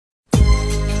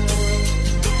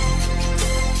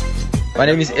My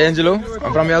name is Angelo.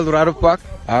 I'm from El Dorado Park.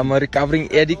 I'm a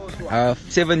recovering addict.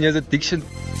 7 years addiction.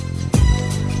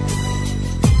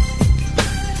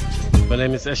 My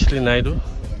name is Ashley Naidu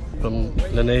from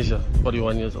Lenasia,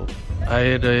 41 years old. I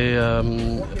had a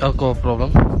alcohol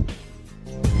problem.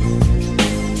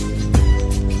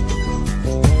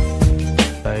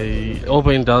 I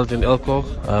overindulged in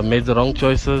alcohol, made the wrong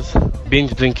choices,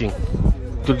 binge drinking.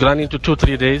 Could run into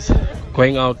 2-3 days,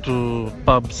 going out to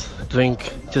pubs,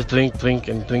 just drink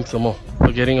and drink some more.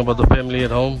 Forgetting about the family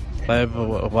at home. I have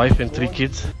a wife and 3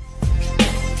 kids.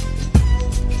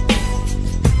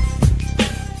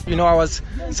 You know, I was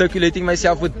circulating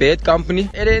myself with bad company.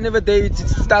 At the end of the day, it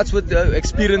starts with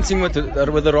experiencing with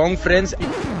the wrong friends.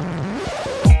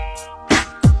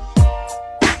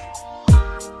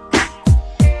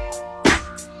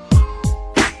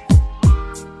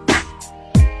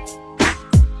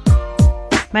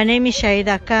 My name is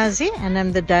Shahida Kazi and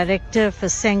I'm the director for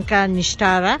Senka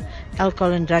Nishtara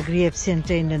Alcohol and Drug Rehab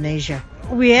Center, Indonesia.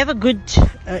 We have a good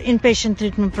inpatient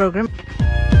treatment program.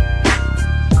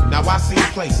 Now I see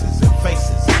places and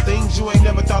faces, things you ain't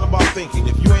never thought about thinking.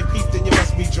 If you ain't peeped, then you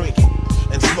must be drinking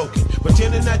and smoking,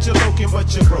 pretending that you're looking,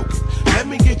 but you're broken. Let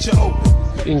me get you open.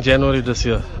 In January this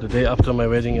year, the day after my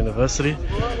wedding anniversary,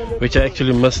 which I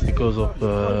actually missed because of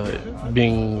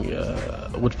being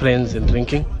with friends and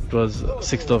drinking. It was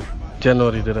 6th of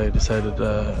January that I decided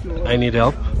I need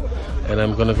help and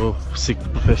I'm going to go seek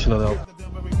professional help.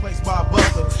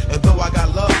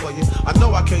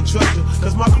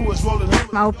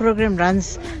 Our program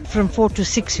runs from 4 to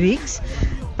 6 weeks,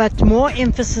 but more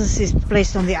emphasis is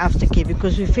placed on the aftercare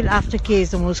because we feel aftercare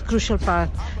is the most crucial part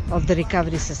of the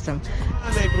recovery system.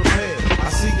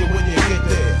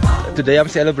 Today I'm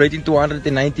celebrating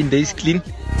 219 days clean.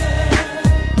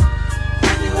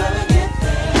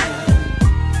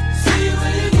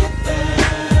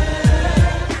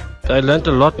 I learned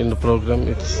a lot in the program.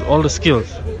 It's all the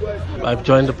skills. I've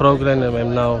joined the program and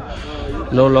I'm now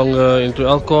no longer into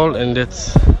alcohol, and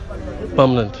that's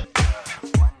permanent.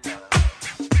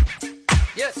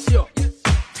 Yes, sure.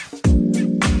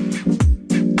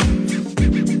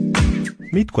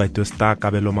 Meet Kwaito star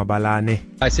Kabelo Mabalane.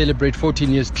 I celebrate 14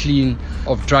 years clean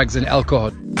of drugs and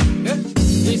alcohol.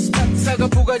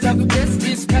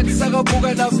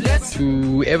 To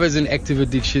whoever's in active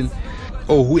addiction,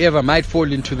 or whoever might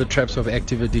fall into the traps of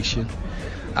active addiction,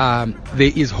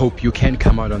 there is hope. You can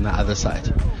come out on the other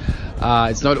side.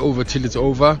 It's not over till it's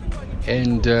over.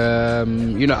 And,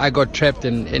 I got trapped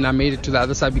and I made it to the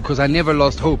other side because I never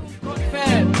lost hope.